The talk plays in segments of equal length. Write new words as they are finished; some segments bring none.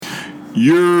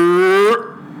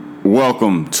You're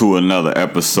welcome to another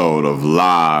episode of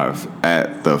Live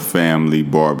at the Family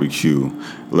Barbecue.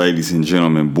 Ladies and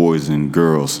gentlemen, boys and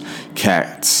girls,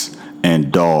 cats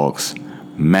and dogs,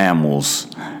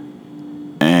 mammals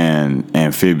and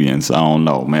amphibians. I don't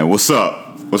know, man. What's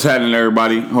up? What's happening,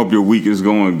 everybody? Hope your week is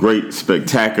going great,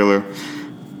 spectacular.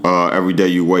 Every day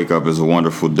you wake up is a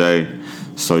wonderful day.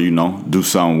 So, do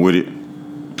something with it.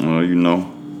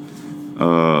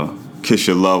 Kiss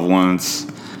your loved ones,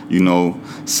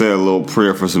 say a little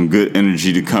prayer for some good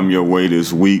energy to come your way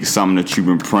this week. Something that you've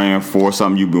been praying for,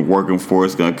 something you've been working for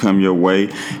is going to come your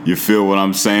way. You feel what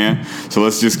I'm saying? So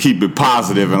let's just keep it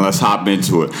positive and let's hop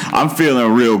into it. I'm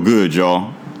feeling real good,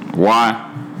 y'all. Why?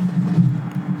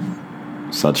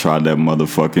 So I tried that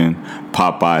motherfucking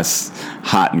Popeyes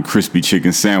hot and crispy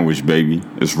chicken sandwich, baby.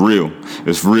 It's real.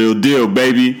 It's real deal,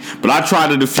 baby. But I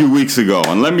tried it a few weeks ago,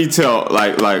 and let me tell,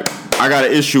 I got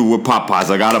an issue with Popeyes.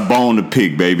 I got a bone to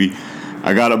pick, baby.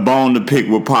 I got a bone to pick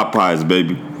with Popeyes,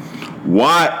 baby.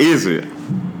 Why is it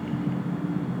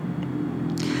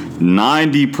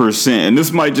 90%, and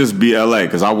this might just be LA,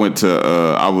 because I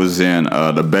was in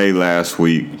the Bay last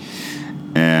week,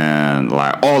 and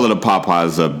all of the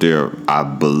Popeyes up there,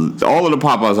 all of the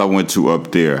Popeyes I went to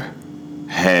up there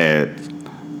had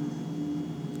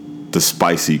the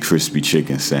spicy crispy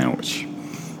chicken sandwich,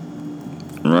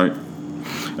 right?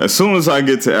 As soon as I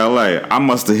get to LA, I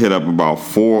must have hit up about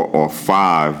 4 or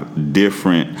 5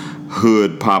 different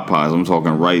hood Popeyes. I'm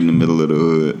talking right in the middle of the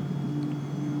hood.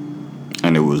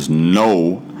 And there was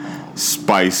no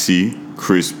spicy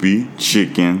crispy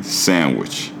chicken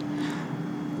sandwich.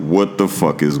 What the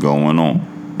fuck is going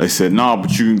on? They said, no,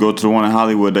 but you can go to the one in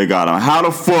Hollywood. They got them. How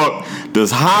the fuck does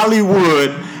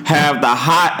Hollywood have the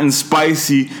hot and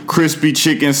spicy crispy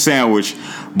chicken sandwich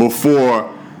before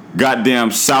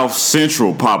goddamn South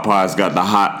Central Popeyes got the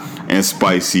hot and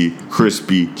spicy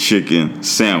crispy chicken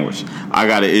sandwich? I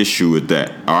got an issue with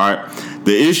that, all right?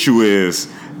 The issue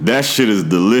is that shit is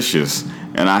delicious,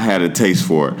 and I had a taste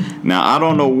for it. Now, I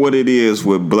don't know what it is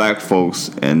with black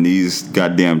folks and these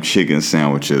goddamn chicken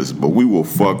sandwiches, but we will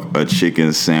fuck a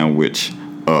chicken sandwich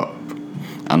up.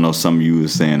 I know some of you are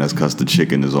saying that's because the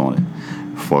chicken is on it.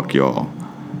 Fuck y'all.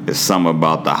 It's something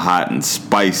about the hot and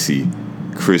spicy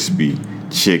crispy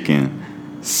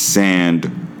chicken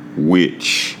sandwich.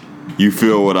 You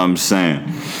feel what I'm saying?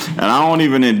 And I don't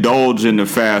even indulge in the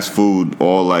fast food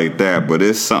all like that, but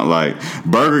it's something like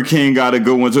Burger King got a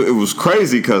good one too. It was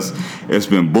crazy because it's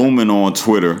been booming on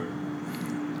Twitter,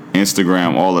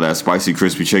 Instagram, all of that spicy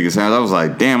crispy chicken sandwich. I was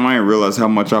like, damn, I didn't realize how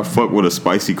much I fuck with a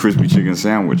spicy crispy chicken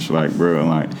sandwich. Do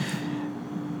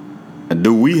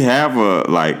we have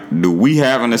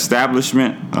an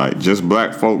establishment, like just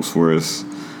black folks, where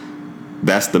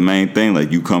that's the main thing?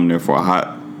 Like, you come there for a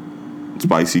hot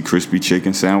spicy crispy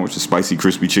chicken sandwich, a spicy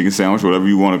crispy chicken sandwich, whatever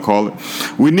you want to call it.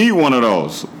 We need one of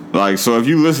those. So if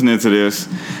you listening to this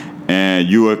and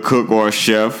you a cook or a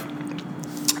chef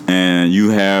and you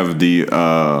have the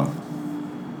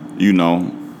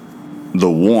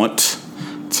want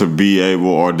to be able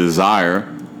or desire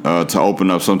to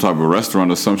open up some type of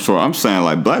restaurant of some sort, I'm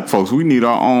saying, black folks, we need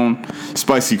our own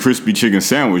spicy crispy chicken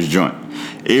sandwich joint.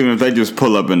 Even if they just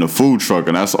pull up in the food truck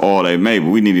and that's all they make, but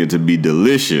we need it to be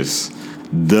delicious.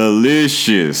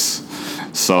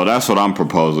 So that's what I'm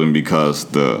proposing, because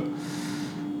the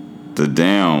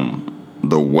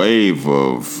wave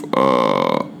of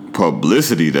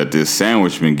publicity that this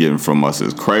sandwich been getting from us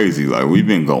is crazy. We've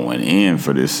been going in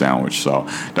for this sandwich. So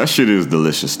that shit is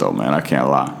delicious though, man. I can't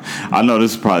lie. I know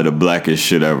this is probably the blackest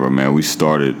shit ever, man. We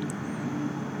started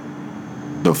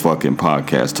the fucking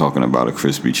podcast talking about a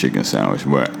crispy chicken sandwich,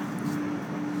 but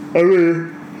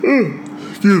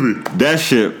excuse me, that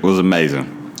shit was amazing.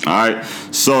 Alright,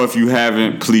 so if you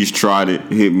haven't, please try it.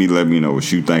 Hit me, let me know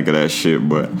what you think of that shit,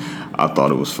 but I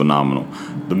thought it was phenomenal.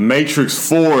 The Matrix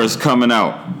 4 is coming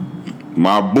out.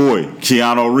 My boy,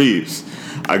 Keanu Reeves.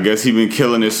 I guess he been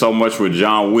killing it so much with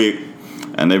John Wick,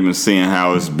 and they've been seeing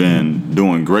how it's been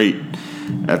doing great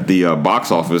at the box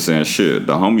office and shit.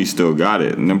 The homie still got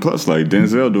it. And then plus,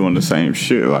 Denzel doing the same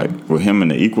shit. With him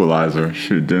and the Equalizer,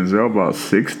 shit, Denzel about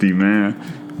 60, man.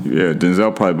 Yeah,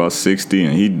 Denzel probably about 60,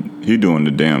 and he doing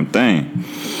the damn thing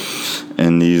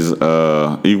in these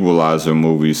Equalizer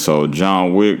movies. So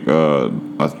John Wick, I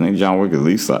think John Wick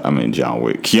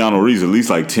Keanu Reeves at least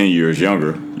 10 years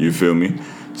younger. You feel me?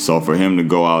 So for him to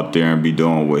go out there and be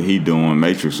doing what he doing,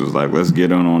 Matrix was like, let's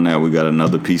get on that. We got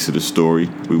another piece of the story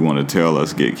we want to tell.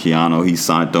 Let's get Keanu. He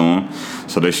signed on.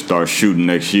 So they start shooting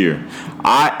next year.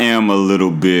 I am a little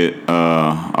bit,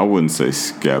 I wouldn't say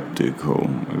skeptical.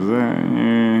 Is that,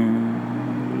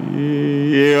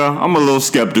 Yeah, I'm a little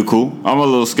skeptical.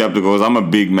 Because I'm a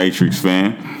big Matrix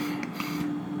fan.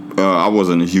 I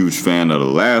wasn't a huge fan of the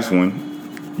last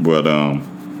one, but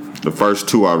the first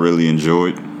two I really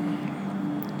enjoyed.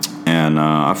 And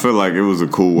I feel like it was a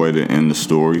cool way to end the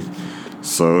story.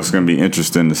 So it's gonna be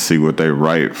interesting to see what they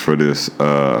write for this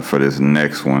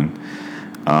next one.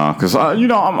 Cause I'm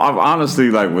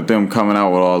honestly like with them coming out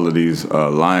with all of these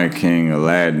Lion King,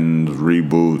 Aladdin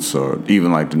reboots, or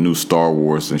even like the new Star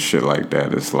Wars and shit like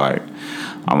that. It's like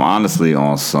I'm honestly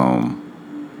on some.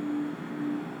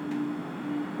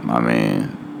 I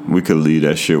mean, we could leave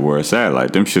that shit where it's at.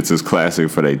 Like them shits is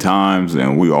classic for their times,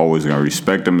 and we always gonna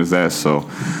respect them as that. So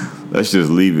let's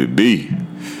just leave it be.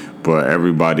 But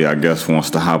everybody, I guess, wants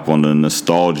to hop on the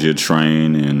nostalgia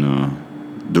train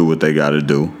and do what they gotta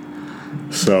do.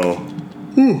 So,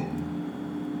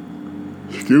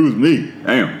 excuse me.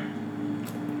 Damn.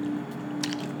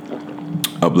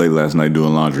 Up late last night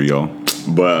doing laundry, y'all.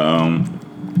 But,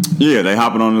 yeah, they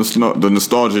hopping on the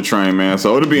nostalgia train, man.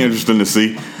 So it'll be interesting to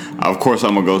see. Of course,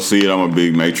 I'm going to go see it. I'm a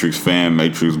big Matrix fan,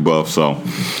 Matrix buff. So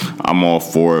I'm all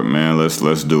for it, man.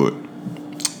 Let's do it.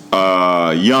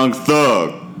 Young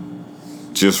Thug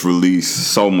just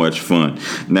released So Much Fun.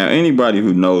 Now, anybody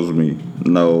who knows me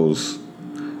knows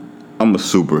I'm a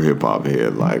super hip hop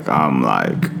head.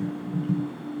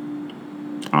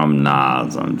 I'm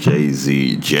Nas, I'm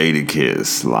Jay-Z,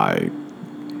 Jadakiss, like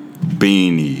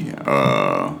Beanie,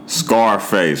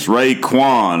 Scarface,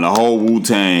 Raekwon, the whole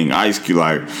Wu-Tang, Ice Cube.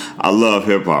 Like, I love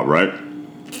hip hop, right?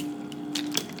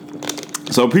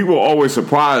 So people are always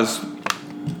surprised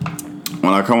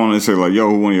when I come on and say, like, yo,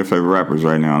 who one of your favorite rappers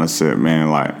right now? And I said,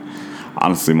 man, like,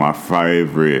 honestly, my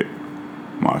favorite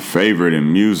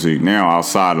in music now,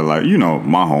 outside of, like,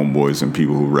 my homeboys and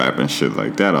people who rap and shit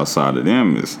like that, outside of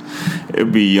them,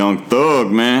 it'd be Young Thug,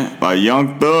 man. Like,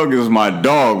 Young Thug is my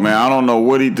dog, man. I don't know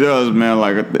what he does, man.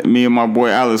 Like, me and my boy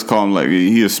Alex call him, like,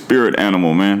 he a spirit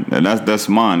animal, man. And that's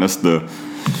mine. That's the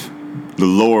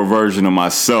lower version of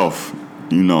myself.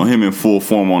 Him in full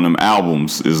form on them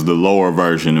albums is the lower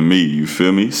version of me. You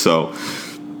feel me? So,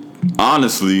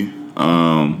 honestly,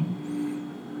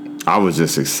 I was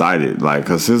just excited, like,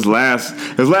 cause his last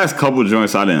couple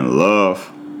joints I didn't love.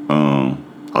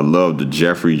 I loved the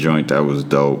Jeffrey joint, that was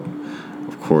dope.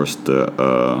 Of course, what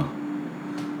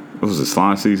was it,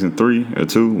 Slime Season 3 or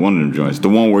 2? One of them joints. The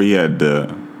one where he had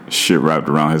the shit wrapped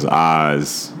around his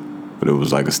eyes, but it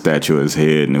was like a statue of his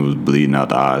head and it was bleeding out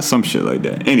the eyes, some shit like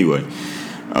that. Anyway,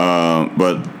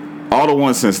 but all the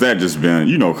ones since that just been,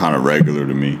 kind of regular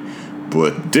to me.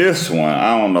 But this one,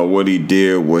 I don't know what he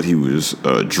did, what he was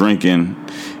drinking,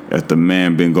 if the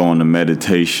man been going to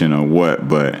meditation or what,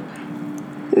 but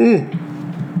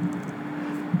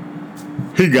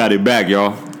he got it back,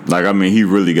 y'all. Like, I mean, he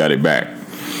really got it back.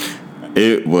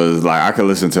 It was like, I could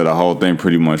listen to the whole thing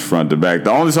pretty much front to back.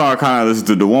 The only song I kind of listened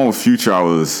to, the one with Future,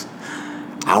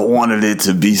 I wanted it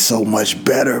to be so much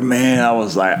better, man. I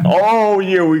was like, oh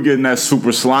yeah, we getting that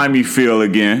super slimy feel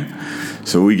again.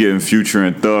 So we getting Future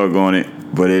and Thug on it,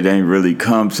 but it ain't really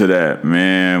come to that,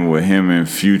 man, with him and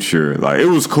Future. Like, it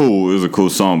was cool. It was a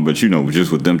cool song, but,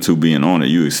 just with them two being on it,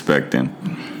 you expecting,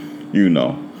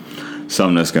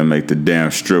 something that's going to make the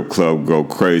damn strip club go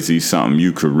crazy, something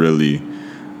you could really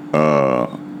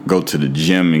go to the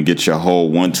gym and get your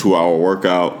whole 1-2 hour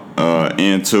workout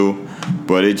into.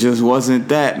 But it just wasn't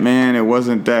that, man. It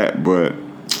wasn't that, but...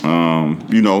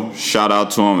 shout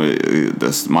out to him.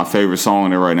 That's my favorite song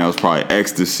there right now is probably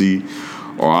Ecstasy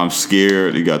or I'm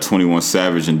Scared. You got 21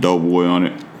 Savage and Dope Boy on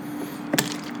it.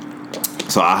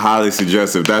 So I highly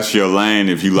suggest, if that's your lane,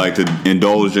 if you like to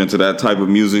indulge into that type of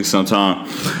music sometime,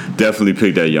 definitely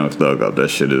pick that Young Thug up. That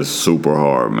shit is super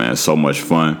hard, man. So much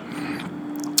fun.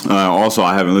 Also,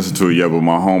 I haven't listened to it yet, but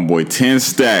my homeboy 10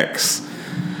 Stacks,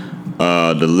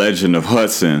 the Legend of the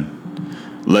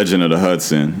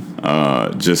Hudson,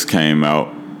 just came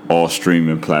out, all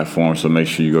streaming platforms, so make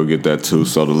sure you go get that too.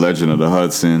 So the Legend of the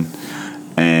Hudson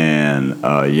and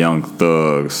Young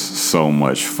Thugs, So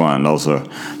Much Fun. Those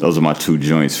are my two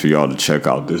joints for y'all to check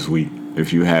out this week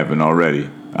if you haven't already.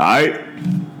 Alright?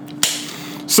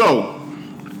 So,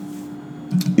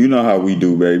 you know how we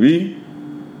do, baby.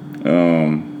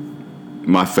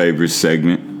 My favorite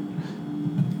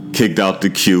segment, Kicked Out the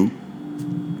Queue.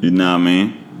 You know what I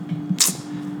mean?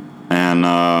 And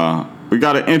we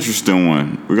got an interesting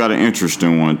one. We got an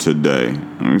interesting one today.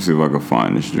 Let me see if I can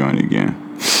find this joint again.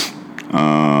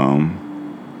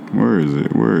 Where is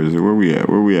it? Where we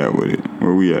at with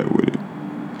it?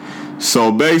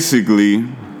 So basically,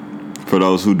 for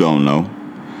those who don't know,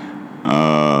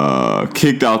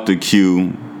 Kicked Out the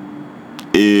Queue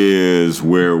is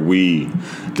where we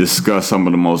discuss some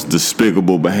of the most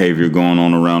despicable behavior going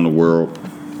on around the world.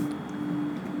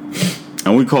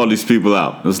 And we call these people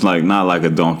out. It's like not like a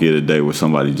donkey of the day where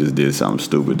somebody just did something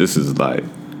stupid. This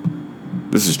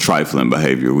is trifling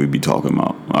behavior we be talking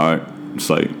about. All right?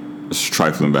 It's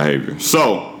trifling behavior.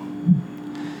 So,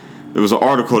 there was an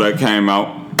article that came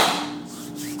out.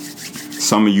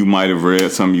 Some of you might have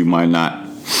read, some of you might not.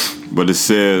 But it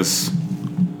says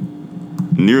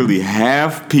nearly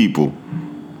half people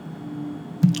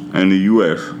in the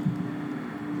U.S.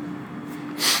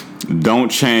 don't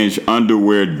change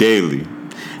underwear daily,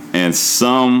 and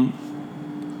some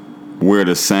wear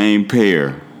the same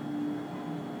pair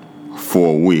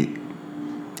for a week.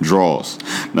 Drawers.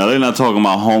 Now, they're not talking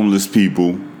about homeless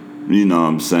people, you know what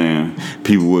I'm saying?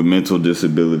 People with mental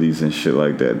disabilities and shit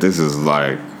like that. This is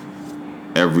like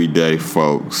everyday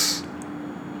folks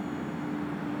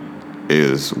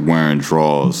is wearing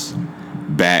drawers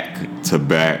back to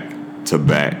back to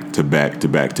back to back to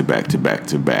back to back to back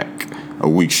to back. A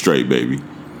week straight, baby.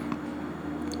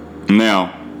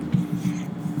 Now,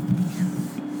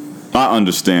 I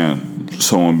understand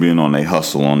someone being on their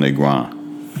hustle, on their grind.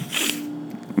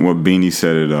 What Beanie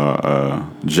said it,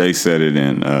 Jay said it,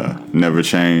 and Never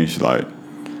Change, like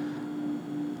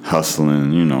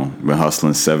hustling, been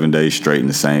hustling 7 days straight in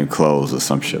the same clothes or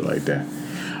some shit like that.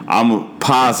 I'm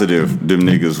positive them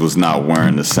niggas was not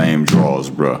wearing the same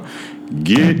drawers, bro.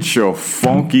 Get your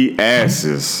funky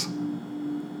asses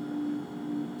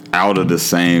out of the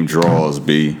same drawers,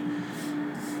 B.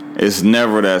 It's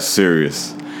never that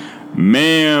serious.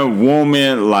 Man,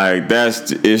 woman, like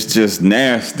it's just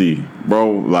nasty,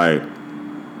 bro. Like,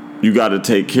 you got to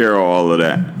take care of all of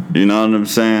that. You know what I'm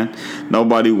saying?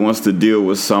 Nobody wants to deal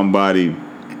with somebody,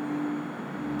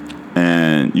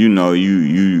 and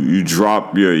you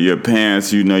drop your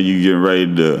pants. You getting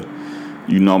ready to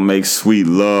make sweet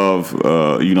love.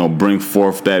 Bring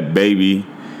forth that baby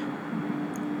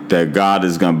that God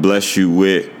is gonna bless you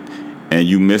with, and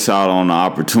you miss out on the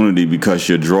opportunity because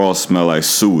your drawers smell like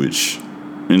sewage.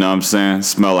 You know what I'm saying?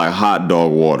 Smell like hot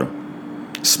dog water.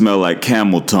 Smell like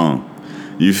camel tongue.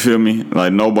 You feel me?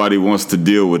 Like, nobody wants to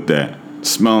deal with that.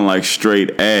 Smelling like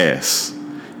straight ass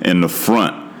in the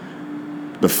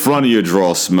front. The front of your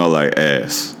drawers smell like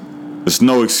ass. There's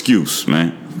no excuse,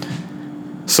 man.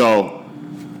 So,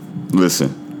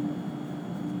 listen.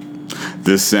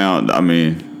 This sound, I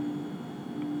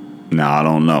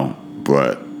don't know,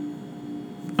 but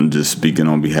I'm just speaking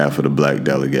on behalf of the black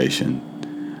delegation.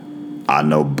 I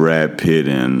know Brad Pitt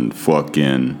and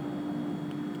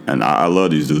I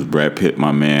love these dudes. Brad Pitt,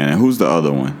 my man. And who's the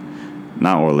other one?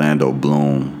 Not Orlando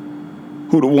Bloom.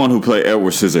 Who the one who played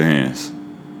Edward Scissorhands?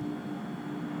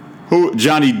 Who?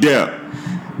 Johnny Depp.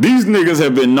 These niggas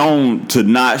have been known to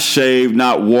not shave,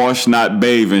 not wash, not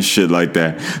bathe and shit like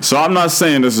that. So I'm not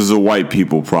saying this is a white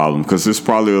people problem, because there's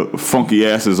probably funky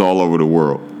asses all over the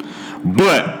world.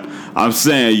 But I'm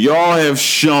saying y'all have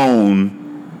shown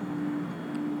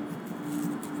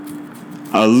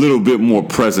a little bit more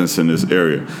presence in this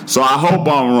area. So I hope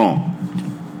I'm wrong.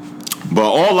 But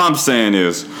all I'm saying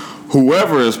is,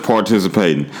 whoever is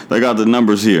participating, they got the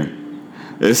numbers here.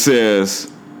 It says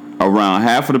around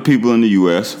half of the people in the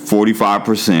U.S.,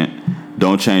 45%,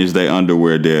 don't change their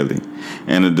underwear daily.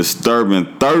 And a disturbing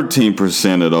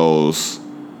 13% of those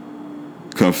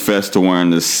confess to wearing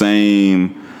the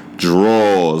same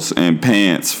drawers and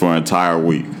pants for an entire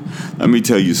week. Let me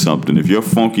tell you something. If your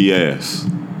funky ass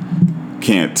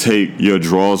can't take your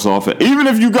drawers off, even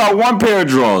if you got one pair of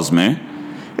drawers, man.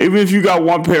 Even if you got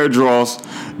one pair of drawers,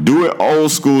 do it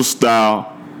old school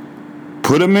style.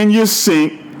 Put them in your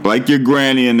sink like your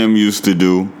granny and them used to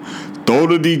do. Throw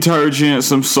the detergent,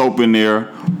 some soap in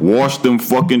there. Wash them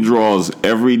fucking drawers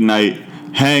every night.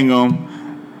 Hang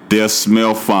them. They'll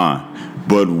smell fine.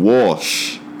 But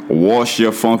wash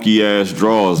your funky ass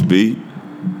drawers, B.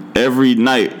 Every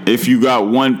night. If you got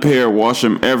one pair, wash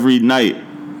them every night.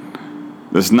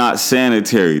 That's not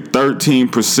sanitary.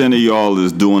 13% of y'all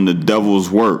is doing the devil's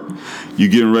work. You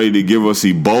getting ready to give us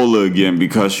Ebola again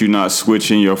because you're not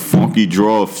switching your funky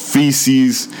drawer,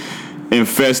 feces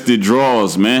infested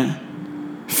drawers, man.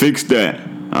 Fix that,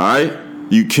 all right?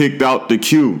 You kicked out the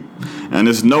queue. And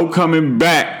there's no coming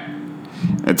back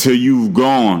until you've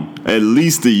gone at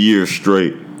least a year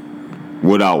straight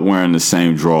without wearing the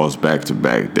same drawers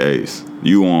back-to-back days.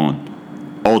 You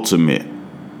on ultimate,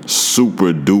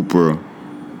 super duper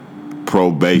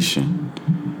probation.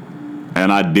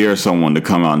 And I dare someone to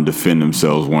come out and defend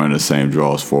themselves wearing the same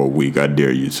drawers for a week. I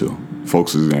dare you to.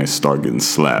 Folks is going to start getting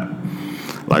slapped,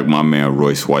 like my man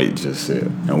Royce White just said.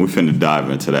 And we finna dive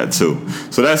into that too.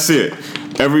 So that's it.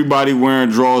 Everybody wearing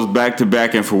drawers back to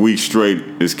back and for weeks straight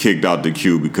is kicked out the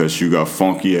queue because you got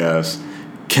funky ass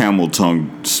camel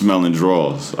tongue smelling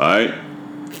drawers. All right,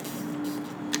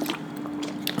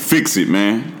 fix it,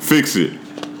 man. Fix it.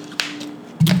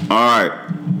 All right,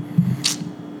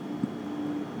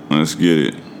 let's get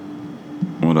it.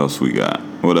 What else we got?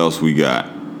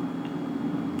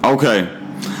 Okay,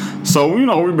 so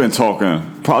we've been talking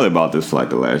probably about this for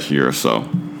like the last year or so.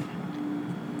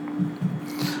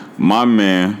 My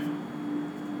man,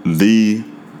 the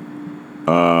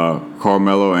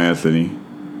Carmelo Anthony,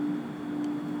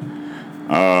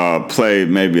 played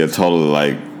maybe a total of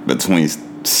like between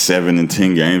 7 and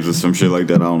 10 games or some shit like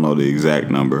that. I don't know the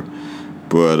exact number,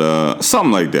 but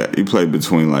something like that. He played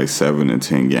between like 7 and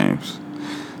 10 games.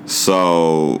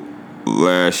 So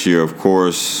last year, of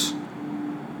course,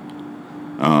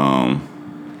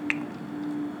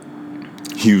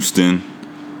 Houston,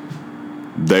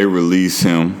 they release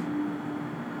him.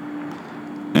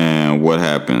 And what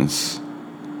happens?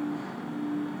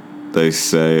 They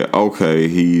say, okay,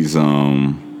 he's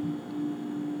not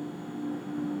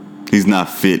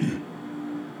fitting.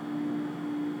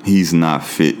 He's not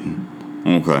fitting.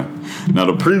 Okay. Now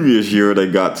the previous year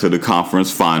they got to the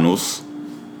conference finals.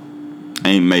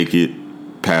 Ain't make it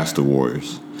past the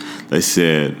Warriors. They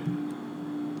said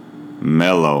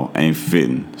Melo ain't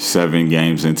fitting. 7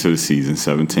 games into the season,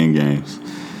 17 games.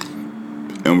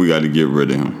 And we got to get rid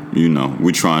of him.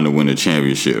 We're trying to win a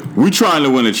championship.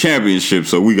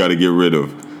 So we got to get rid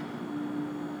of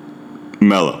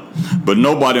Melo. But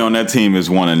nobody on that team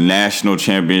has won a national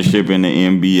championship in the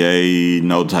NBA,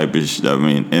 no type of shit.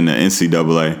 In the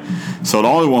NCAA. So the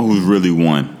only one who's really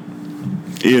won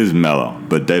is Melo,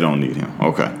 but they don't need him.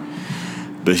 Okay.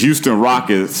 The Houston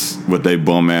Rockets, with their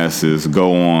bum asses,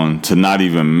 go on to not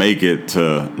even make it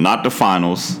to not the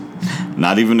finals.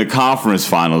 Not even the conference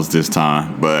finals this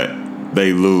time, but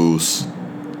they lose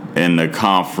in the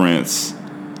conference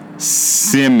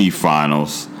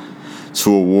semifinals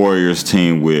to a Warriors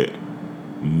team with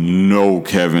no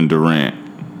Kevin Durant.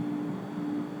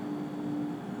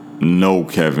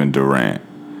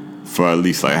 For at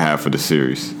least like half of the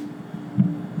series.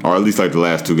 Or at least like the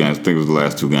last 2 games. I think it was the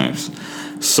last 2 games.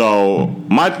 So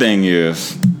my thing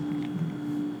is,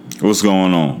 what's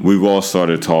going on? We've all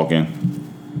started talking.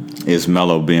 Is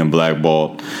Melo being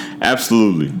blackballed?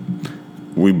 Absolutely.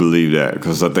 We believe that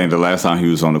because I think the last time he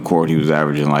was on the court, he was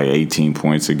averaging like 18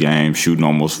 points a game, shooting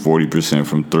almost 40%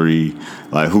 from 3.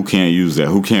 Like, who can't use that?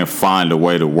 Who can't find a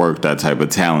way to work that type of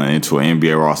talent into an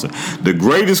NBA roster? The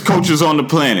greatest coaches on the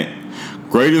planet,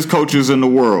 greatest coaches in the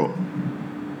world,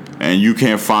 and you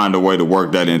can't find a way to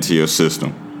work that into your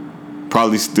system.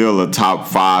 Probably still a top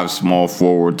 5 small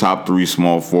forward, top 3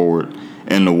 small forward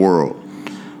in the world.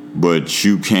 But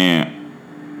you can't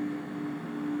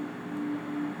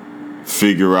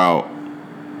figure out,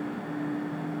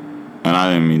 and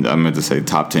I meant to say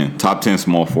top 10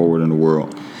 small forward in the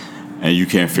world, and you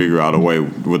can't figure out a way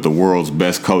with the world's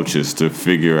best coaches to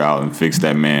figure out and fix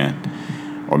that man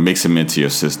or mix him into your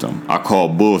system. I call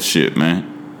bullshit, man.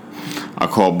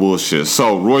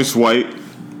 So Royce White,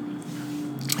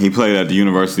 he played at the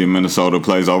University of Minnesota,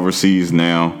 plays overseas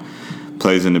now,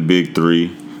 plays in the Big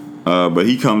 3. But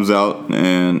he comes out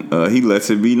and he lets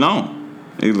it be known.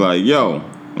 He's like, yo,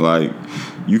 like,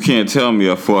 you can't tell me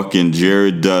a fucking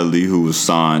Jared Dudley who was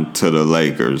signed to the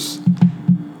Lakers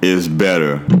is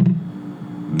better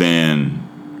than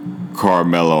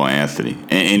Carmelo Anthony in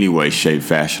any way, shape,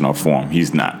 fashion, or form.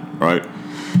 He's not, right?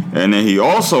 And then he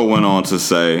also went on to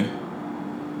say,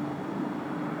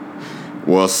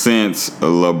 well, since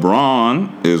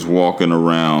LeBron is walking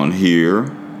around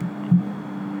here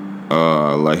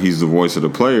like he's the voice of the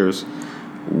players,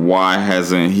 why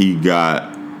hasn't he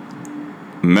got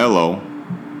Melo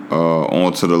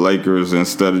onto the Lakers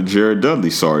instead of Jared Dudley,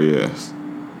 sorry ass?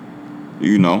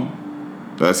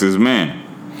 That's his man.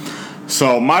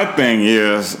 So my thing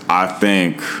is, I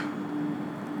think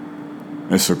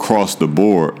it's across the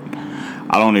board.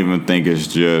 I don't even think it's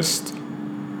just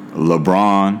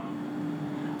LeBron.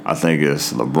 I think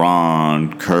it's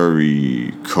LeBron,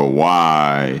 Curry,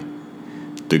 Kawhi,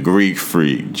 the Greek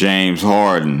Freak, James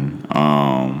Harden.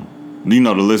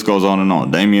 The list goes on and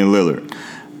on. Damian Lillard.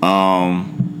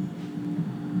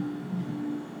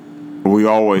 We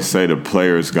always say the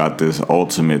players got this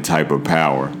ultimate type of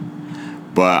power,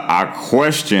 but I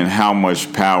question how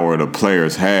much power the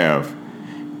players have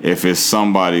if it's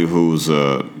somebody who's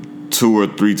a 2 or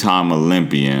 3 time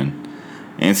Olympian,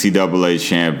 NCAA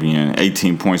champion,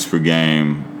 18 points per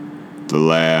game the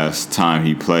last time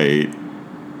he played,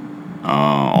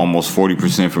 almost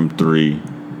 40% from 3,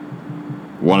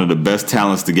 one of the best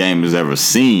talents the game has ever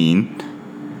seen,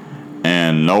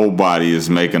 and nobody is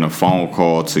making a phone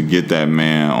call to get that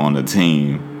man on the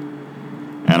team.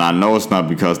 And I know it's not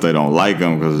because they don't like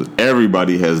him, because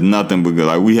everybody has nothing but good.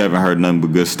 Like, we haven't heard nothing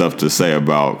but good stuff to say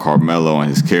about Carmelo and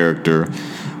his character.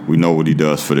 We know what he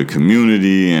does for the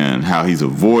community and how he's a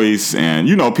voice. And,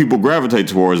 you know, people gravitate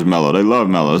towards Melo. They love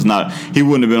Melo. It's not, he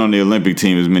wouldn't have been on the Olympic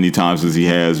team as many times as he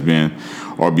has been,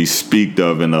 or be speaked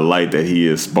of in the light that he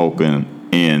is spoken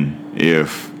in,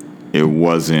 if it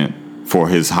wasn't for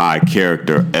his high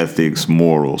character, ethics,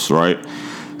 morals, right?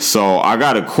 So I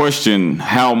got to question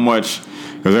how much,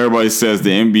 because everybody says the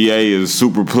NBA is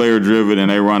super player driven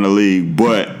and they run the league,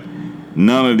 but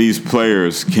none of these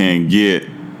players can get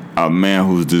a man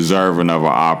who's deserving of an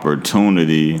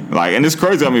opportunity. Like, and it's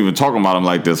crazy I'm even talking about him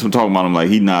like this. I'm talking about him like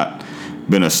he's not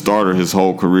been a starter his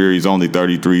whole career. He's only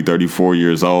 33, 34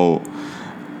 years old.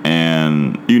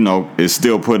 And, you know, is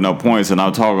still putting up points. And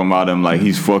I'm talking about him like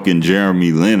he's fucking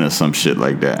Jeremy Lin or some shit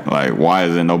like that. Like, why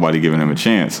isn't nobody giving him a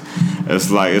chance?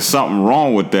 It's like, it's something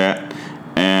wrong with that.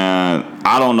 And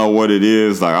I don't know what it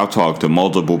is. Like, I've talked to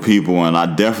multiple people, and I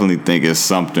definitely think it's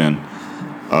something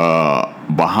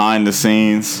behind the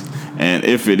scenes. And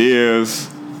if it is,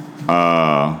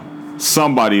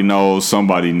 somebody knows,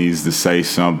 somebody needs to say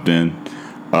something.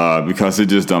 Because it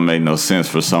just don't make no sense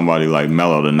for somebody like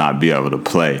Melo to not be able to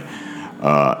play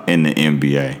in the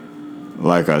NBA,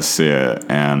 like I said.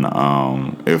 And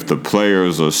if the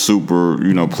players are super,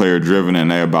 you know, player driven and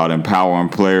they're about empowering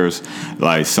players,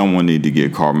 like, someone need to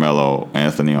get Carmelo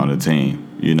Anthony on the team.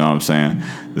 You know what I'm saying?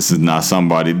 This is not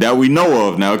somebody that we know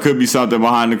of. Now, it could be something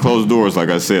behind the closed doors, like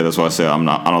I said. That's why I said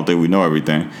I don't think we know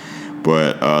everything.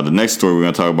 But the next story we're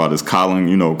going to talk about is Colin.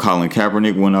 You know, Colin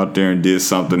Kaepernick went out there and did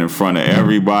something in front of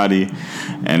everybody.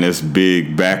 And this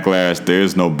big backlash.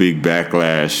 There's no big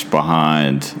backlash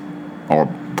behind, or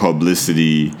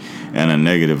publicity and a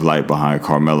negative light behind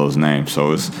Carmelo's name.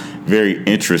 So it's very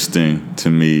interesting to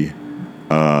me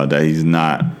that he's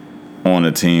not on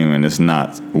the team. And it's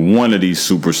not one of these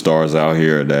superstars out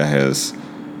here that has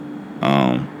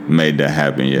made that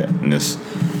happen yet. And it's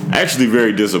actually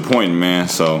very disappointing, man.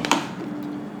 So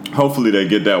hopefully they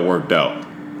get that worked out.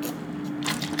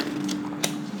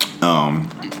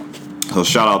 So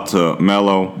shout out to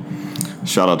Melo.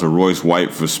 Shout out to Royce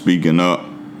White for speaking up.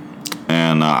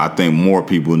 And I think more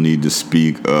people need to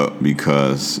speak up,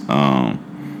 because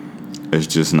it's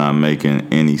just not making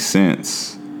any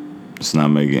sense. It's not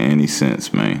making any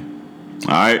sense, man.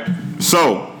 All right.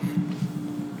 So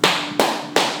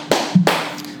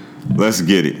let's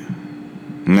get it.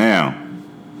 Now,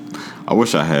 I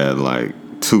wish I had like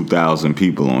 2,000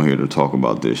 people on here to talk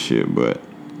about this shit, but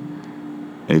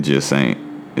it just ain't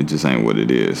what it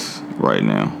is right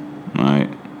now. All right.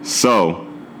 So,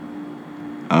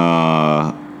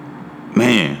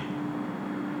 man.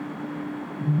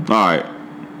 All right.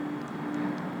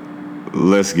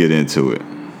 Let's get into it.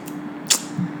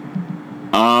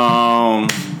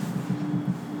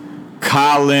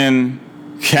 Colin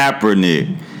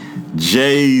Kaepernick,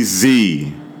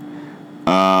 Jay-Z.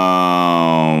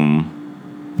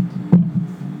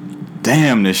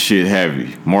 Damn, this shit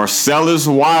heavy. Marcellus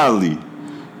Wiley.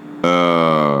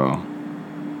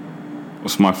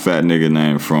 What's my fat nigga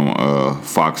name from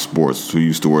Fox Sports, who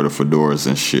used to wear the fedoras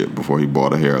and shit before he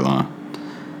bought a hairline?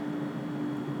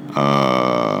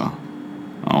 I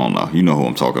don't know. You know who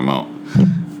I'm talking about.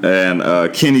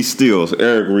 And Kenny Stills,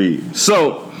 Eric Reed.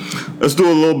 So let's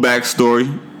do a little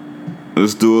backstory.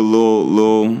 Let's do a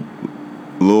little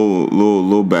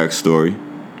backstory.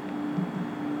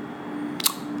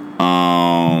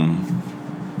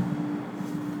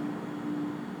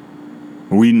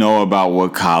 We know about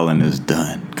what Colin has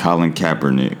done. Colin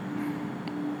Kaepernick.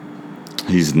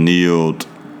 He's kneeled.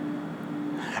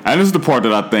 And this is the part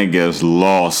that I think gets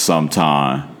lost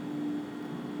sometime.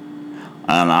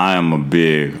 And I am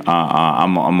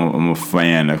I'm a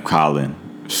fan of Colin.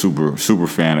 Super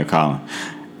fan of Colin.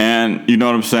 And you know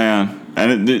what I'm saying?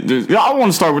 And I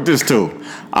want to start with this too.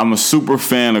 I'm a super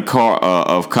fan of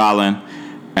Colin.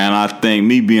 And I think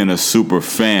me being a super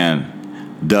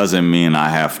fan doesn't mean I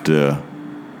have to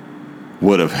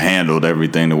would have handled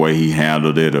everything the way he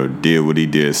handled it, or did what he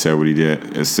did, said what he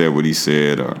did, and said what he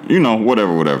said, or, you know,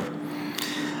 whatever.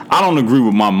 I don't agree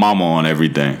with my mama on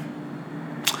everything.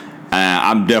 And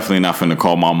I'm definitely not finna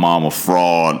call my mom a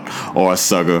fraud or a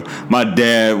sucker. My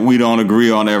dad, we don't agree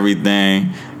on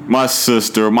everything. My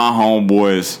sister, my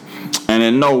homeboys. And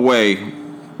in no way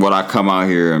would I come out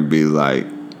here and be like,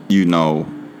 you know,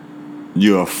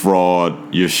 you're a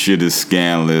fraud, your shit is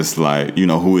scandalous, like, you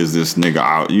know, who is this nigga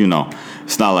out, you know.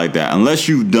 It's not like that. Unless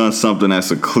you've done something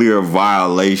that's a clear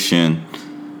violation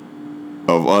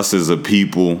of us as a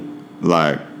people,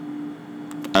 like,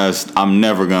 as I'm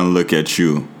never gonna look at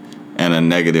you in a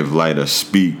negative light or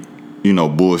speak,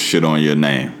 bullshit on your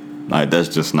name. Like, that's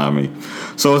just not me.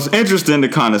 So it's interesting to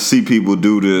kind of see people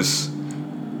do this,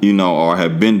 or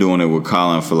have been doing it with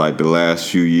Colin for like the last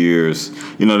few years.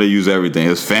 They use everything.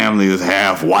 His family is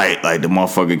half white. Like, the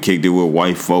motherfucker kicked it with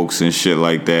white folks and shit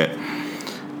like that.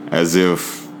 As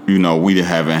if, we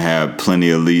haven't had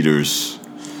plenty of leaders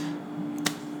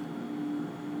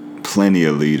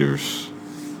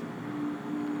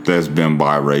that's been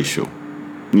biracial.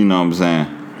 You know what I'm saying?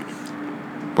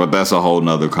 But that's a whole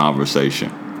nother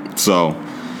conversation. So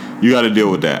you got to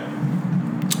deal with that.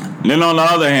 Then on the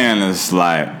other hand, it's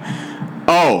like,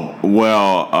 oh,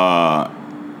 well,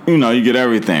 you get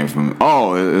everything from,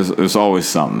 it's always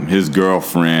something. His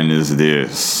girlfriend is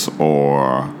this,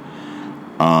 or,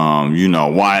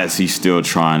 why is he still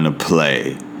trying to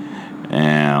play?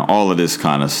 And all of this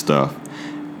kind of stuff.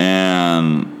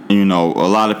 And, a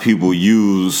lot of people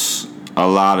use a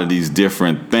lot of these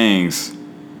different things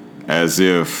as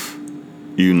if,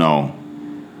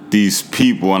 these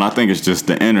people, and I think it's just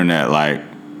the internet, like,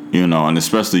 and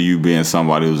especially you being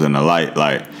somebody who's in the light,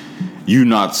 like, you're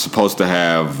not supposed to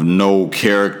have no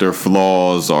character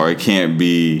flaws, or it can't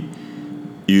be,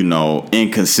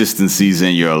 inconsistencies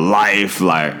in your life.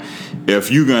 Like, if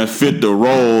you're going to fit the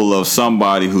role of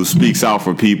somebody who speaks out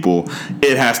for people,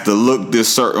 it has to look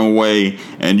this certain way,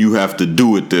 and you have to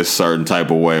do it this certain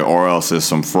type of way, or else it's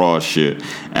some fraud shit.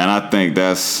 And I think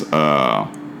that's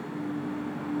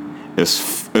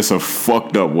it's a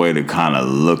fucked up way to kind of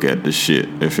look at the shit,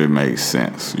 if it makes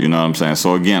sense. You know what I'm saying?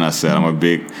 So again, I said I'm a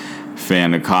big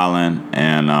fan of Colin,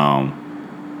 and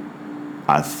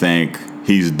I think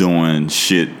he's doing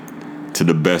shit to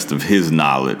the best of his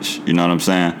knowledge. You know what I'm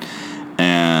saying?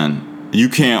 And you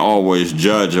can't always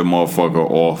judge a motherfucker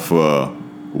off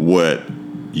what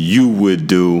you would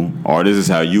do, or this is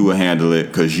how you would handle it,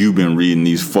 because you've been reading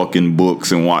these fucking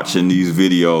books and watching these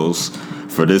videos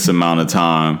for this amount of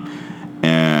time,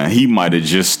 and he might have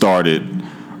just started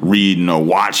reading or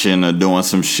watching or doing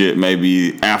some shit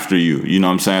maybe after you. You know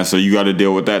what I'm saying? So you got to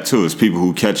deal with that too. It's people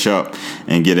who catch up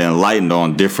and get enlightened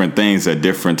on different things at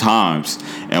different times.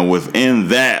 And within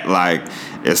that, like,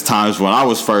 it's times when I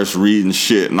was first reading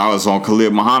shit and I was on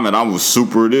Khalid Muhammad, I was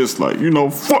super this, like,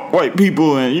 fuck white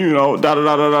people and,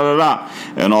 da-da-da-da-da-da-da,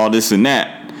 and all this and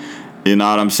that. You know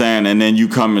what I'm saying? And then you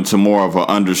come into more of an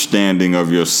understanding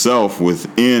of yourself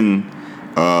within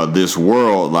this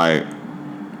world, like,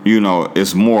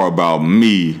 it's more about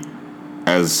me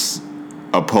as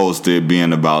opposed to it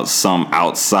being about some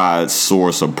outside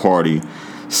source or party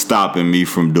stopping me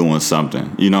from doing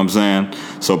something. You know what I'm saying?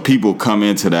 So people come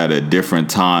into that at different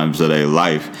times of their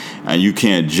life, and you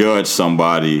can't judge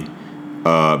somebody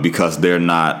because they're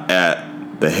not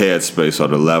at the headspace or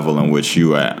the level in which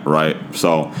you at, right?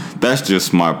 So that's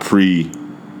just my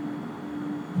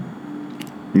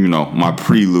my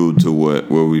prelude to what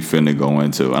we finna go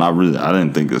into. And I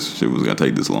didn't think this shit was gonna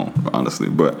take this long, honestly.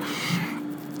 But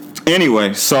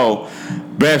anyway, so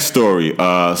backstory.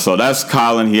 So that's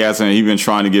Colin. He been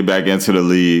trying to get back into the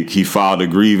league. He filed a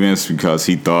grievance because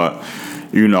he thought,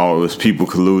 it was people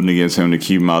colluding against him to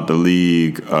keep him out the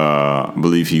league. I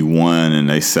believe he won and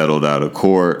they settled out of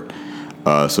court.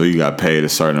 So he got paid a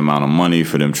certain amount of money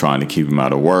for them trying to keep him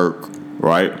out of work,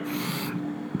 right?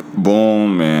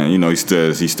 Boom, and he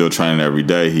says he's still training every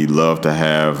day. He'd love to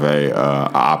have a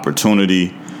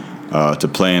opportunity to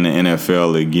play in the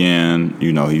NFL again.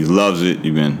 He loves it.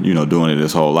 He's been doing it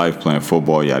his whole life, playing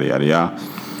football, yada yada yada.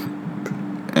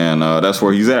 And that's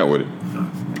where he's at with it.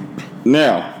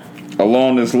 Now,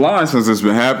 along this line, since it's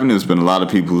been happening, there's been a lot of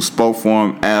people who spoke for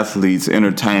him: athletes,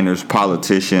 entertainers,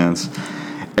 politicians,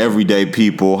 everyday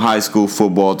people, high school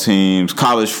football teams,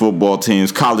 college football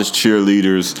teams, college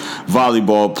cheerleaders,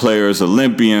 volleyball players,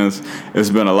 Olympians. It's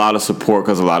been a lot of support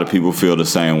because a lot of people feel the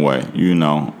same way.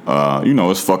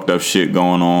 It's fucked up shit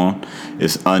going on.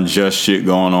 It's unjust shit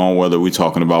going on, whether we're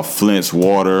talking about Flint's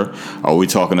water or we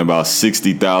talking about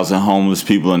 60,000 homeless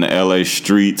people in the LA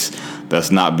streets that's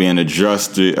not being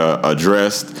addressed.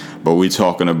 But we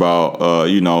talking about,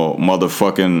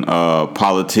 motherfucking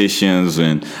politicians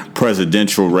and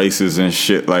presidential races and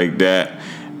shit like that.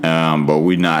 But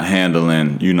we not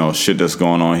handling, shit that's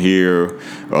going on here.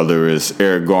 Whether it's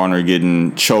Eric Garner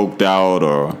getting choked out,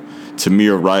 or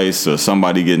Tamir Rice, or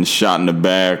somebody getting shot in the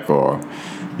back, or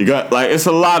you got, like, it's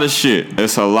a lot of shit.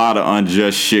 It's a lot of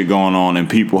unjust shit going on, and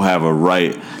people have a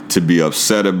right to be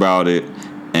upset about it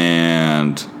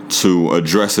and to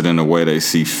address it in the way they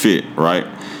see fit, right?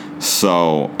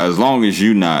 So as long as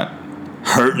you're not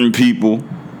hurting people,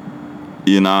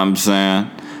 you know what I'm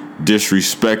saying,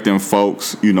 disrespecting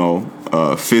folks,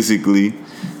 physically,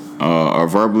 or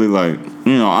verbally, like,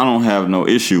 I don't have no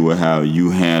issue with how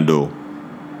you handle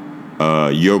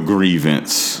your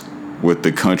grievance with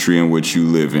the country in which you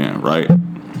live in, right?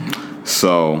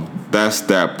 So that's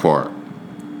that part.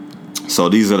 So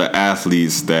these are the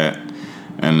athletes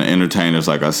and the entertainers,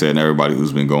 like I said, and everybody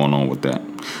who's been going on with that.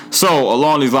 So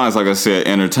along these lines, like I said,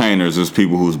 entertainers, there's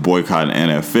people who's boycotting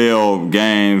NFL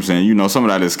games, and some of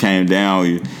that just came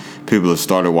down. People have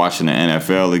started watching the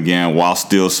NFL again while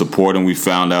still supporting. We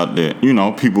found out that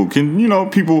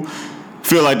people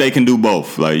feel like they can do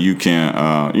both. Like you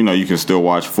can you can still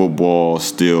watch football,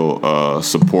 still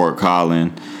support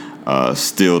Colin,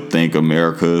 still think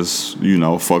America's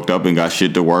fucked up and got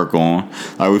shit to work on.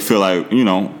 Like we feel like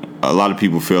a lot of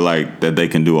people feel like that they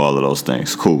can do all of those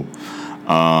things. Cool.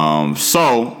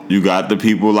 So you got the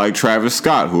people like Travis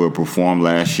Scott who had performed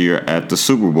last year at the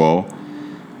Super Bowl,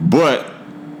 but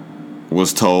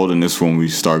was told, and this is when we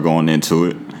start going into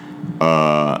it,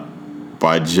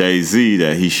 by Jay-Z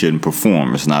that he shouldn't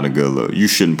perform. It's not a good look. You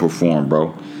shouldn't perform,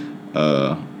 bro.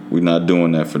 We're not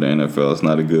doing that for the NFL. It's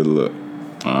not a good look.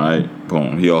 All right,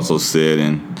 boom. He also said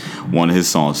in one of his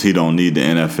songs, he don't need the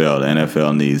NFL. The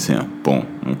NFL needs him. Boom.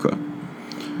 Okay.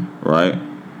 Right?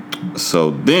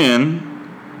 So then,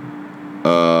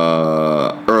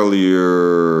 earlier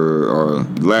or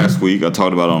last week, I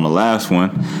talked about on the last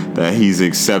one that he's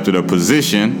accepted a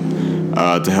position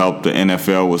to help the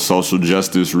NFL with social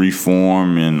justice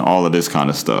reform and all of this kind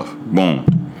of stuff. Boom.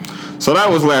 So that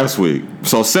was last week.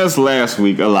 So since last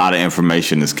week, a lot of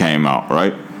information has came out,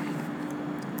 right?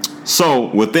 So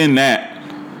within that,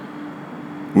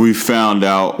 we found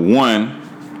out, one,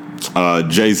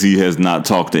 Jay-Z has not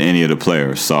talked to any of the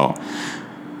players. So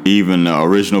even the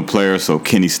original players, so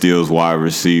Kenny Stills, wide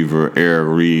receiver, Eric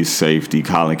Reed, safety,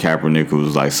 Colin Kaepernick, who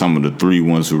was like some of the three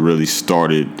ones who really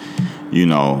started,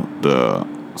 the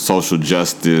social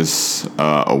justice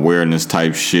awareness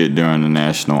type shit during the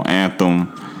national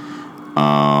anthem.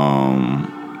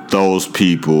 Those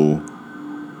people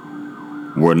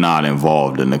were not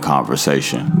involved in the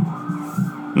conversation.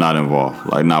 Not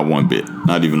involved. Like, not one bit.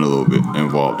 Not even a little bit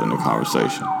involved in the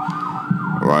conversation.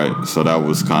 Right? So that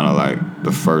was kind of like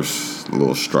the first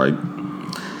little strike.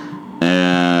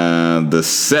 And the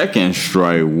second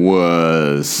strike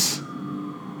was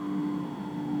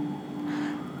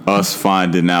us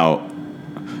finding out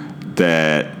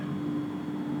that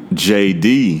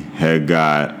JD had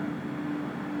got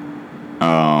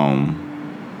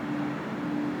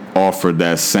offered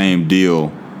that same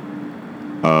deal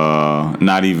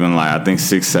not even like I think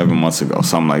 6-7 months ago,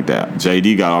 something like that.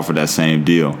 JD got offered that same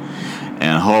deal,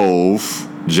 and Hove,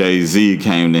 Jay-Z,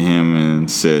 came to him and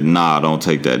said, nah, don't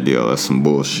take that deal, that's some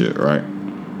bullshit, right?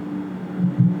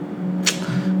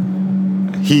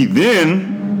 He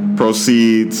then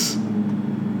proceeds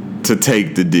to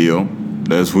take the deal,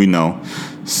 as we know.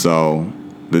 So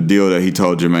the deal that he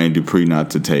told Jermaine Dupri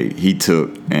not to take, he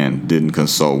took and didn't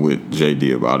consult with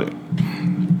JD about it.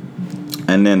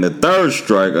 And then the third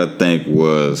strike, I think,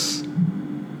 was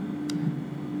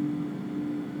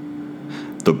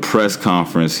the press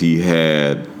conference he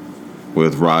had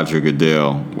with Roger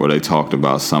Goodell, where they talked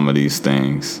about some of these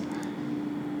things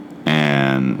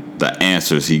and the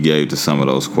answers he gave to some of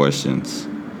those questions.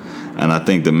 And I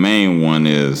think the main one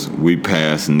is, we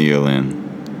passed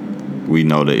kneeling, we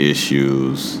know the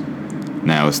issues,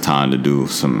 now it's time to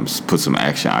put some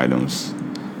action items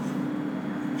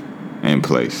in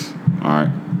place. All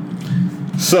right.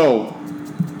 So,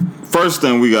 first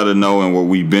thing we got to know, and what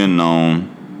we've been known,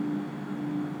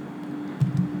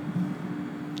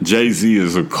 Jay-Z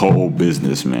is a cold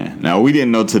businessman. Now, we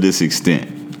didn't know to this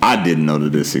extent. I didn't know to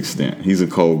this extent. He's a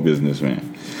cold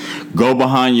businessman. Go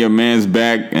behind your man's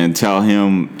back and tell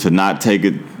him to not take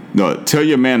it. No, tell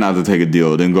your man not to take a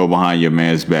deal, then go behind your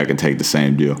man's back and take the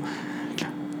same deal.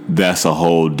 That's a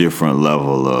whole different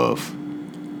level of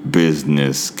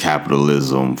business,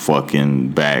 capitalism,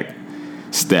 fucking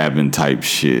backstabbing type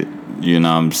shit. You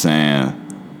know what I'm saying?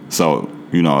 So,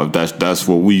 if that's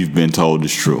what we've been told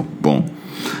is true. Boom.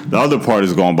 The other part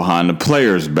is going behind the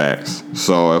players' backs.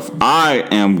 So if I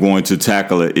am going to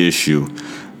tackle an issue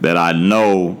that I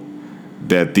know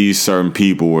that these certain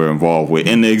people were involved with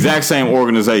in the exact same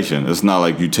organization, it's not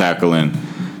like you tackling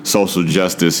social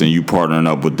justice and you partnering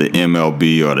up with the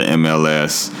MLB or the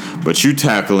MLS, but you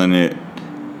tackling it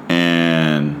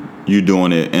and you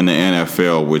doing it in the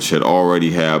NFL, which had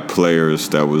already had players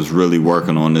that was really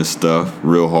working on this stuff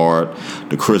real hard.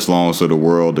 The Chris Longs of the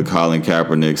world, the Colin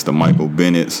Kaepernicks, the Michael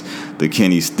Bennett's, the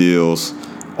Kenny Stills,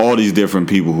 all these different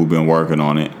people who've been working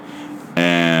on it.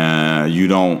 And you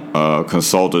don't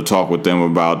consult or talk with them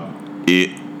about it.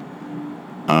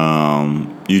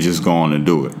 You just go on and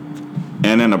do it.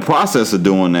 And in the process of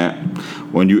doing that,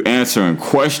 when you answering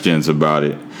questions about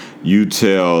it, you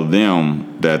tell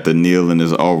them that the kneeling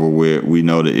is over with. We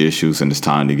know the issues, and it's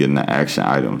time to get into action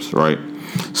items, right?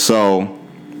 So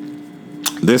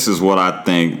this is what I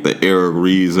think the Eric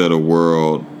Reeds of the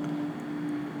world,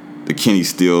 the Kenny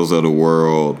Steels of the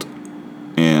world,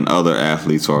 and other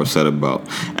athletes are upset about.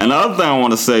 And the other thing I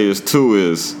want to say is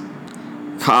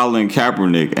Colin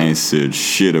Kaepernick ain't said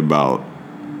shit about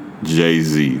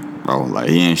Jay-Z, bro. Like,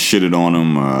 he ain't shitted on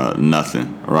him,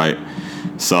 nothing, right?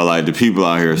 So, like, the people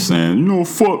out here saying,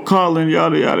 fuck Colin,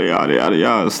 yada, yada, yada, yada,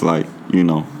 yada. It's like,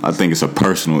 I think it's a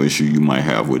personal issue you might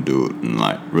have with dude, and,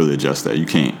 like, really adjust that. You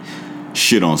can't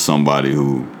shit on somebody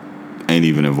who ain't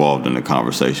even involved in the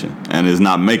conversation and is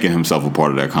not making himself a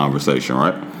part of that conversation,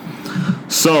 right?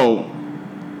 So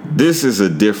this is a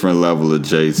different level of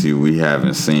Jay-Z we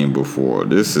haven't seen before.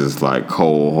 This is like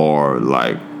cold hard,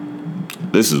 like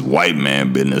this is white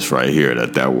man business right here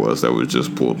that was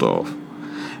just pulled off.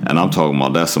 And I'm talking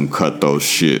about that's some cutthroat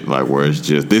shit, like where it's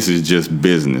just, this is just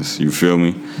business, you feel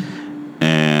me?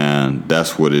 And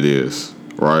that's what it is,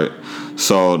 right?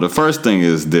 So the first thing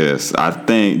is this. I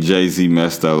think Jay-Z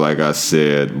messed up, like I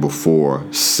said before,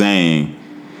 saying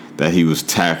that he was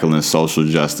tackling social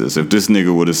justice. If this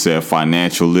nigga would have said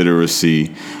financial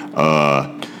literacy,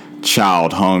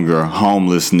 child hunger,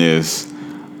 homelessness,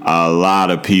 a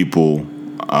lot of people,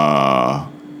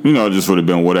 just would have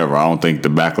been whatever. I don't think the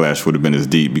backlash would have been as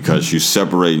deep because you're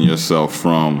separating yourself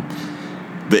from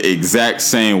the exact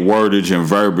same wordage and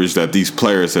verbiage that these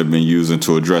players have been using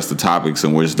to address the topics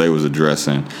in which they was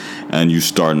addressing, and you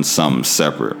starting something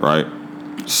separate, right?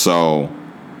 So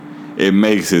it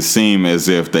makes it seem as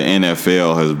if the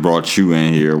NFL has brought you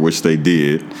in here, which they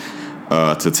did,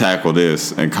 to tackle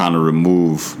this and kind of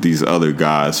remove these other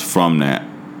guys from that,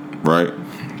 right?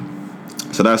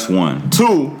 So that's one.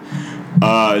 Two,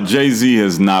 Jay-Z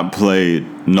has not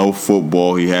played no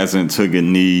football. He hasn't took a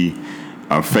knee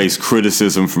or faced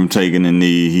criticism from taking a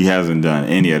knee. He hasn't done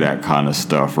any of that kind of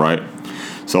stuff, right?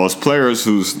 So it's players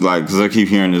who's like, because I keep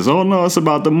hearing this, oh no, it's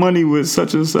about the money with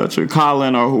such and such, or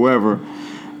Colin or whoever.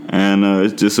 And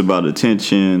it's just about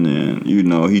attention and,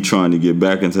 he trying to get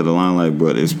back into the limelight.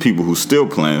 But it's people who's still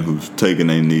playing, who's taking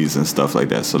their knees and stuff like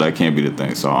that. So that can't be the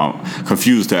thing. So I'm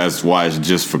confused as to why it's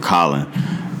just for Colin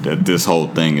that this whole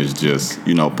thing is just,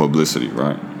 publicity,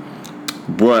 right?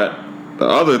 But the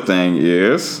other thing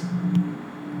is,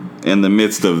 in the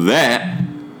midst of that,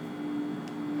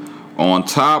 on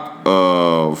top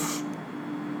of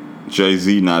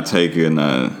Jay-Z not taking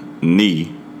a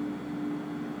knee,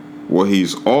 what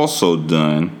he's also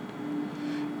done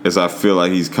is I feel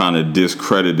like he's kind of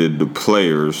discredited the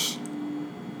players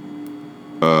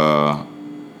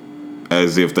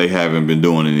as if they haven't been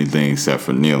doing anything except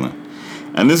for kneeling.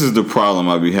 And this is the problem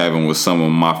I be having with some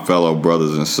of my fellow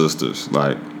brothers and sisters.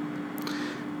 Like,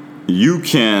 you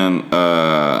can,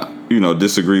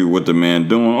 disagree with what the man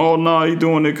doing. Oh, no, he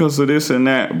doing it because of this and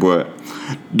that. But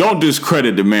don't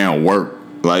discredit the man work.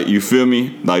 Like, you feel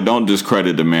me? Like, don't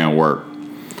discredit the man work.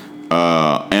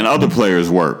 And other players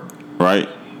work, right?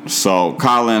 So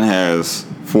Colin has,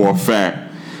 for a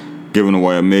fact, given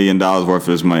away $1 million worth of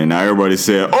his money. Now everybody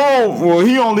said, oh, well,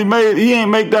 he ain't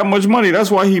make that much money.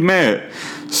 That's why he mad.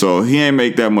 So he ain't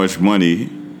make that much money.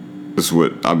 This is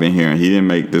what I've been hearing. He didn't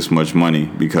make this much money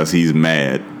because he's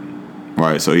mad,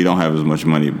 right? So he don't have as much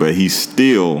money, but he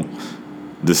still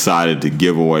decided to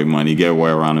give away money. He gave away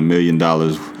around $1 million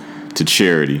to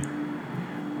charity,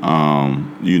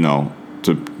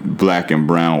 to black and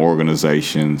brown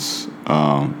organizations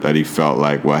that he felt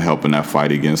like were helping that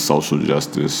fight against social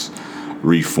justice,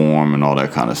 reform, and all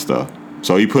that kind of stuff.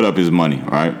 So he put up his money,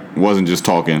 right? Wasn't just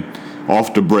talking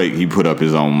off the break. He put up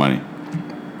his own money.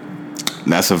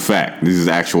 That's a fact. This is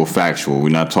actual factual. We're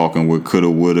not talking with coulda,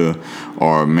 woulda,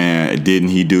 or man, didn't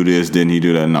he do this, didn't he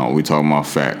do that? No, we're talking about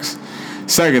facts.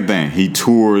 Second thing, he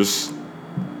tours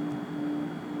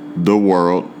the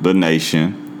world, the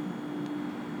nation,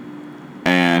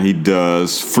 and he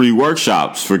does free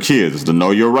workshops for kids, the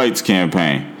Know Your Rights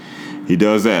campaign. He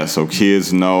does that so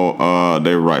kids know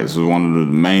their rights. It's one of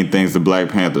the main things the Black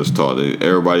Panthers taught.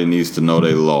 Everybody needs to know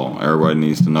their law. Everybody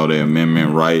needs to know their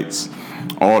amendment rights,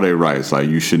 all their rights. Like,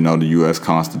 you should know the U.S.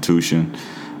 Constitution.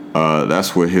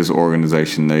 That's what his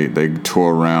organization, they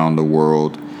tour around the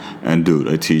world and do.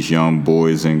 They teach young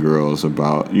boys and girls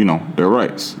about, their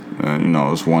rights.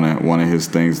 It's one of his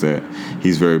things that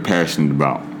he's very passionate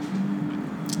about.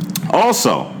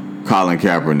 Also, Colin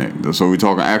Kaepernick. So we're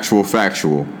talking actual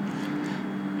factual.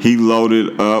 He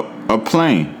loaded up a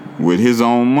plane with his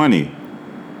own money.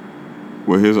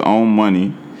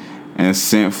 and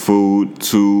sent food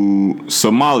to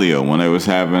Somalia when they was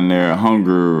having their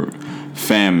hunger,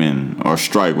 famine, or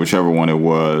strike, whichever one it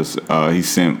was. He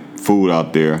sent food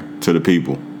out there to the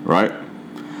people, right?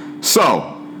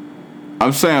 So,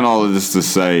 I'm saying all of this to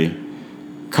say,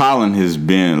 Colin has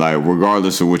been, like,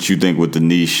 regardless of what you think with the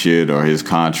knee shit or his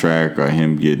contract or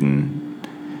him getting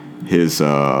his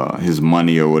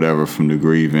money or whatever from the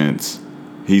grievance,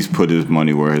 he's put his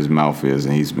money where his mouth is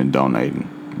and he's been donating,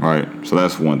 right? So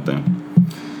that's one thing.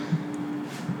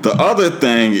 The other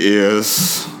thing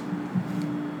is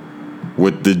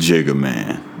with the Jigga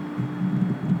Man.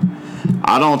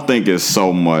 I don't think it's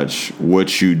so much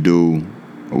what you do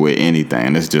with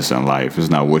anything. It's just in life. It's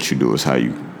not what you do, it's how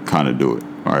you kind of do it,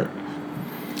 right?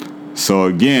 So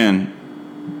again,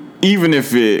 even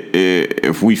if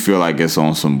if we feel like it's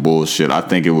on some bullshit, I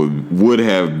think it would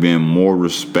have been more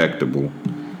respectable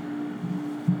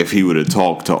if he would have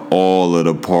talked to all of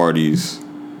the parties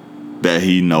that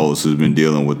he knows has been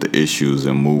dealing with the issues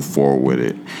and moved forward with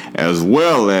it, as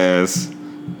well as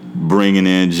bringing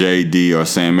in JD or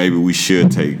saying maybe we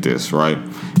should take this, right?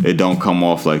 It don't come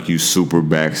off like you super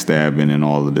backstabbing and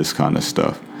all of this kind of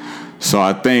stuff. So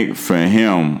I think for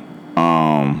him,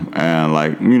 and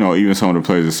like, you know, even some of the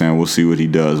players are saying we'll see what he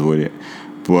does with it,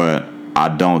 but I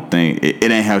don't think it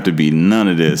ain't have to be none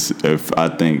of this if I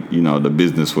think, you know, the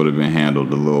business would have been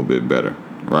handled a little bit better,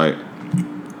 right?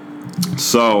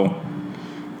 So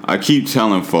I keep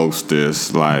telling folks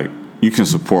this, like, you can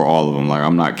support all of them. Like,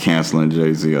 I'm not canceling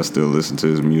Jay-Z. I still listen to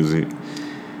his music.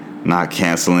 Not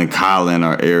canceling Colin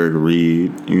or Eric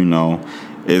Reed. You know,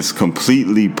 it's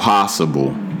completely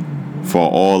possible for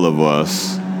all of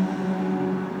us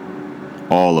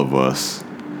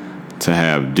to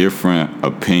have different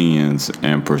opinions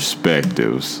and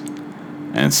perspectives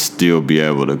and still be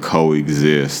able to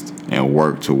coexist and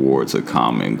work towards a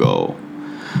common goal.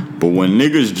 But when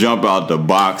niggas jump out the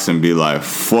box and be like,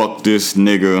 fuck this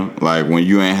nigga, like when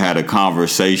you ain't had a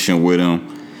conversation with him,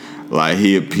 like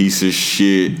he a piece of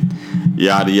shit,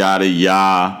 yada yada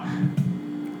yada,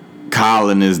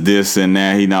 Colin is this and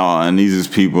that, and these is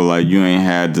people like you ain't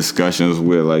had discussions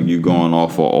with, like you going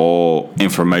off of all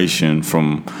information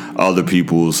from other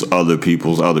people's,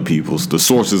 the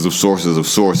sources of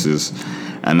sources,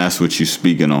 and that's what you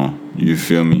speaking on. You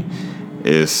feel me?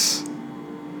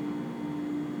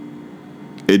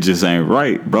 It just ain't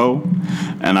right, bro.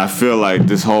 And I feel like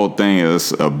this whole thing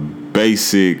is a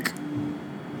basic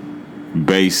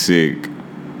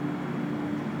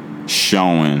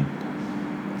showing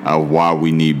of why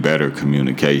we need better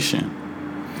communication.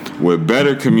 With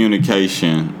better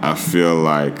communication, I feel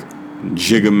like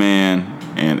Jigga Man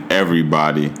and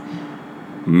everybody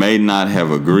may not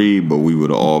have agreed, but we would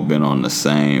have all been on the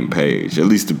same page. At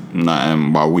least, not,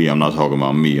 and by we, I'm not talking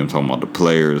about me. I'm talking about the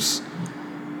players,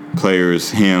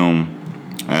 him,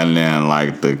 and then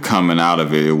like the coming out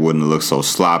of it wouldn't look so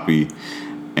sloppy,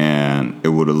 and it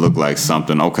would have looked like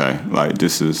something. Okay, like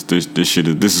this is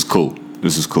cool.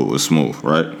 This is cool. It's smooth,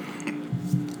 right?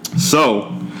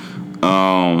 So,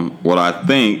 what I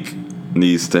think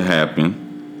needs to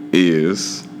happen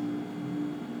is,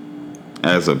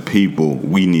 as a people,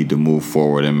 we need to move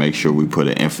forward and make sure we put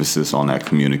an emphasis on that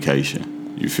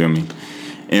communication. You feel me?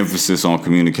 Emphasis on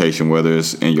communication, whether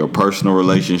it's in your personal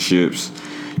relationships,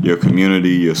 your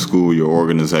community, your school, your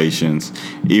organizations,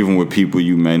 even with people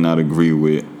you may not agree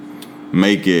with.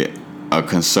 Make it a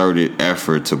concerted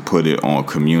effort to put it on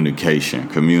communication.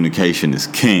 Communication is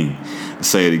king. I'll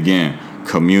say it again.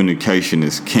 Communication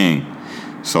is king.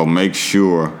 So make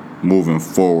sure moving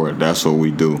forward, that's what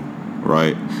we do,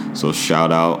 right? So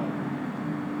shout out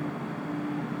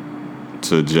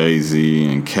to Jay-Z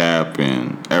and Cap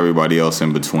and everybody else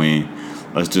in between.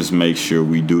 Let's just make sure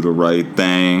we do the right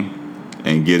thing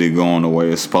and get it going the way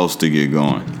it's supposed to get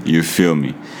going. You feel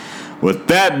me? With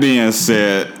that being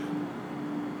said,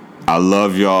 I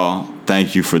love y'all.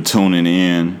 Thank you for tuning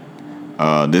in.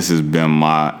 This has been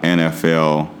my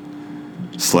NFL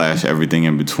 / everything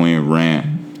in between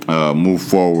rant. Move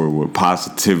forward with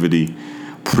positivity,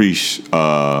 preach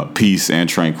peace and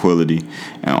tranquility,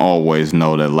 and always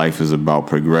know that life is about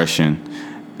progression.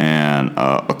 And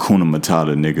Hakuna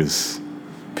Matata, niggas.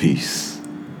 Peace.